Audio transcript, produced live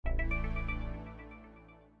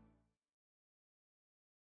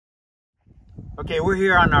Okay, we're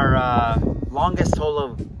here on our longest hole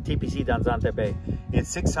of TPC Danzante Bay. It's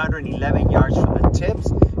 611 yards from the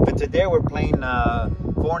tips, but today we're playing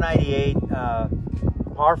 498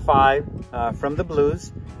 par 5 from the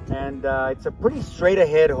blues, and it's a pretty straight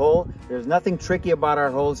ahead hole. There's nothing tricky about our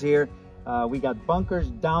holes here. We got bunkers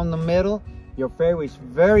down the middle. Your fairway's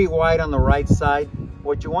very wide on the right side.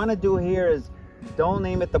 What you want to do here is don't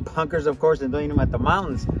aim at the bunkers, of course, and don't aim at the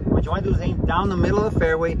mountains. What you want to do is aim down the middle of the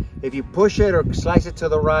fairway. If you push it or slice it to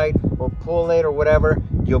the right or pull it or whatever,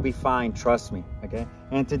 you'll be fine, trust me, okay?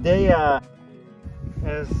 And today,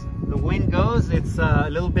 as the wind goes, it's a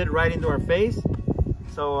little bit right into our face.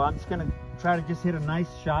 So I'm just gonna try to just hit a nice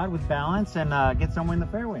shot with balance and get somewhere in the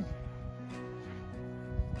fairway.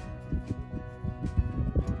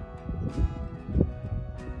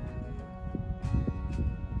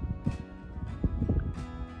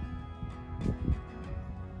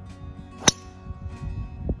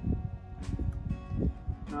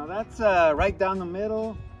 Now that's right down the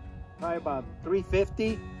middle, probably about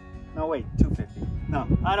 350. No, wait, 250. No,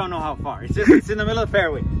 I don't know how far. It's in the middle of the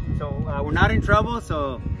fairway. So we're not in trouble,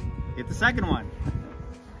 so hit the second one.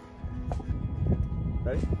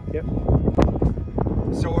 Ready? Yep.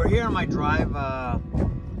 So we're here on my drive.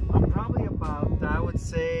 I'm probably about, I would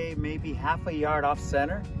say, maybe half a yard off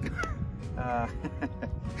center.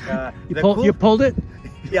 You pulled it?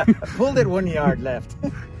 Yeah, I pulled it 1 yard left.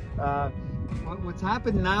 What's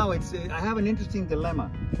happened now, I have an interesting dilemma.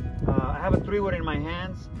 I have a 3-wood in my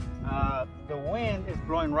hands. The wind is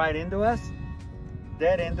blowing right into us,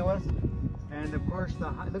 dead into us. And of course,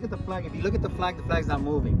 look at the flag. If you look at the flag's not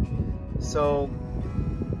moving. So,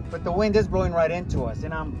 but the wind is blowing right into us.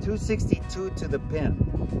 And I'm 262 to the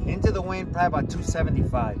pin. Into the wind, probably about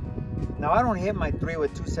 275. Now, I don't hit my 3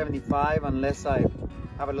 with 275 unless I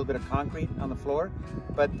have a little bit of concrete on the floor.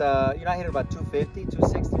 But, you know, I hit it about 250,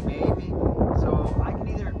 260 maybe. So I can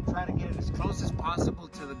either try to get it as close as possible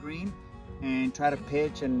to the green and try to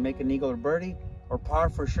pitch and make an eagle or birdie or par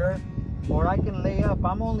for sure, or I can lay up.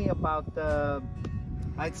 I'm only about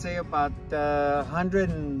I'd say about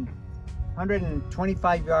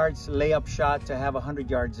 125 yards layup shot to have 100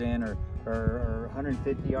 yards in, or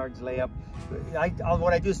 150 yards layup.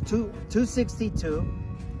 What I do is 262.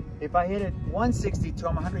 If I hit it 162,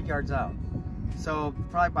 I'm 100 yards out. So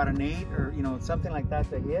probably about an 8 or, you know, something like that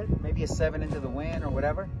to hit, maybe a 7 into the wind or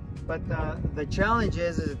whatever. But the challenge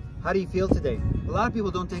is how do you feel today? A lot of people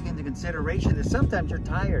don't take into consideration that sometimes you're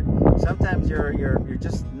tired. Sometimes you're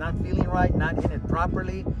just not feeling right, not hitting it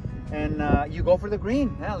properly. And you go for the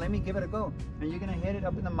green. Hell, let me give it a go. And you're gonna hit it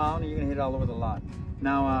up in the mountain, and you're gonna hit it all over the lot.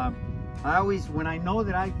 Now, I always, when I know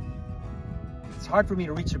that it's hard for me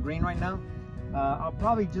to reach the green right now, I'll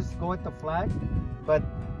probably just go at the flag, but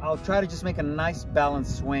I'll try to just make a nice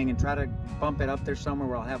balanced swing and try to bump it up there somewhere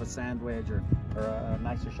where I'll have a sand wedge or a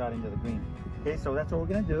nicer shot into the green. Okay, so that's what we're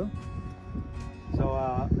gonna do.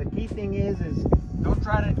 So the key thing is don't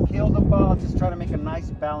try to kill the ball, just try to make a nice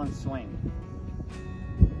balanced swing.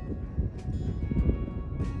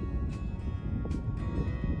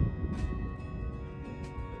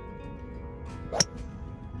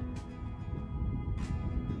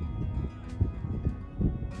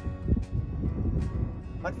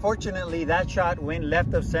 Unfortunately, that shot went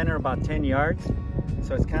left of center about 10 yards.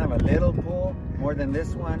 So it's kind of a little pull, more than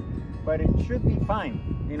this one, but it should be fine.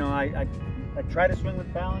 You know, I try to swing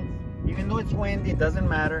with balance. Even though it's windy, it doesn't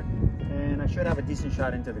matter. And I should have a decent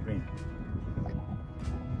shot into the green.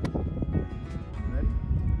 Ready?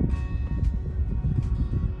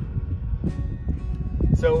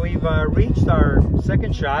 So we've reached our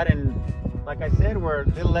second shot, and like I said, we're a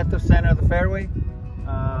little left of center of the fairway.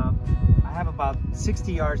 I have about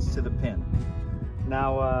 60 yards to the pin.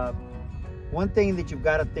 Now, one thing that you've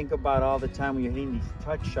got to think about all the time when you're hitting these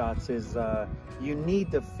touch shots is you need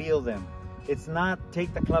to feel them. It's not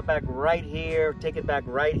take the club back right here, take it back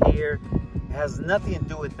right here. It has nothing to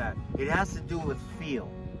do with that. It has to do with feel,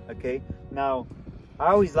 okay? Now, I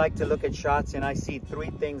always like to look at shots, and I see 3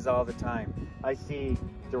 things all the time. I see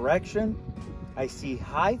direction, I see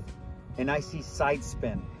height, and I see side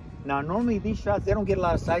spin. Now, normally these shots, they don't get a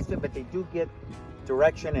lot of side spin, but they do get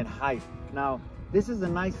direction and height. Now, this is a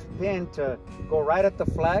nice pin to go right at the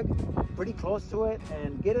flag, pretty close to it,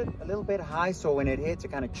 and get it a little bit high so when it hits,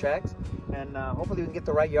 it kind of checks. And hopefully we can get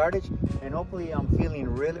the right yardage, and hopefully I'm feeling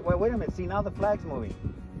really, wait a minute, see, now the flag's moving.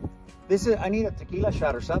 I need a tequila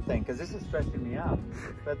shot or something, because this is stressing me out.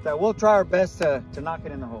 But we'll try our best to knock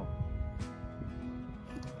it in the hole.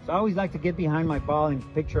 So I always like to get behind my ball and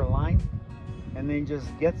picture a line, and then just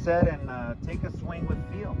get set and take a swing with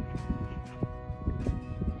feel.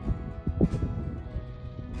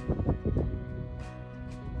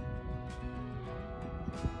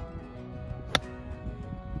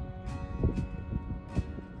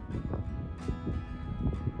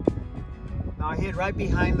 I hit right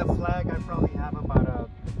behind the flag. I probably have about a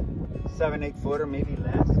 7-8 footer, maybe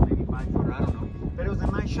less, maybe 5 footer, I don't know. But it was a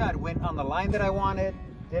nice shot. Went on the line that I wanted,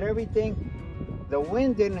 did everything. The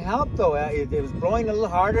wind didn't help though. It was blowing a little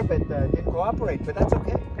harder, but didn't cooperate. But that's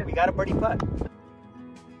okay. We got a birdie putt.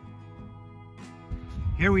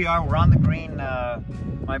 Here we are. We're on the green.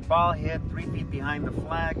 My ball hit 3 feet behind the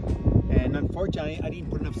flag, and unfortunately, I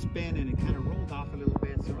didn't put enough spin, and it kind of rolled off a little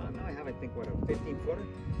bit. So now I have, I think, what, a 15 footer.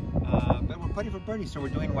 But we're putting for birdie, so we're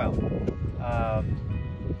doing well.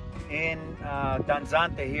 In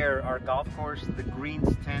Danzante here, our golf course, the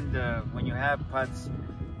greens tend to, when you have putts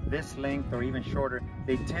this length or even shorter,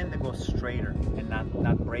 they tend to go straighter and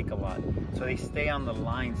not break a lot. So they stay on the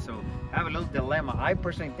line. So I have a little dilemma. I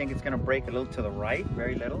personally think it's gonna break a little to the right,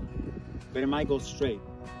 very little, but it might go straight.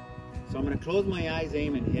 So I'm gonna close my eyes,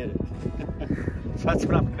 aim, and hit it. So that's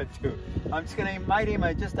what I'm gonna do. I'm just gonna might aim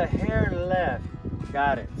just a hair left.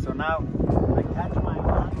 Got it. So now I catch my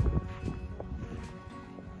eye.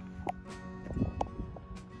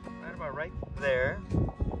 Right about right there.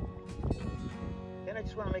 Then I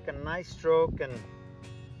just want to make a nice stroke and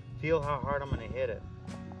feel how hard I'm going to hit it.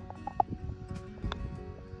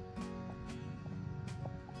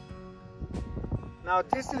 Now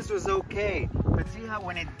distance was okay, but see how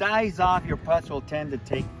when it dies off, your putts will tend to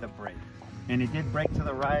take the break. And it did break to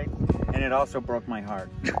the right, and it also broke my heart.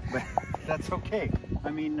 But that's okay. I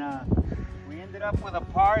mean, we ended up with a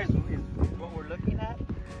par is what we're looking at,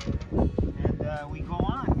 and we go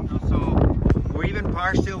on. You know, so we're even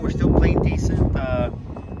par still. We're still playing decent.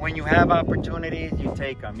 When you have opportunities, you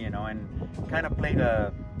take them. You know, and kind of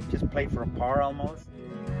just played for a par almost.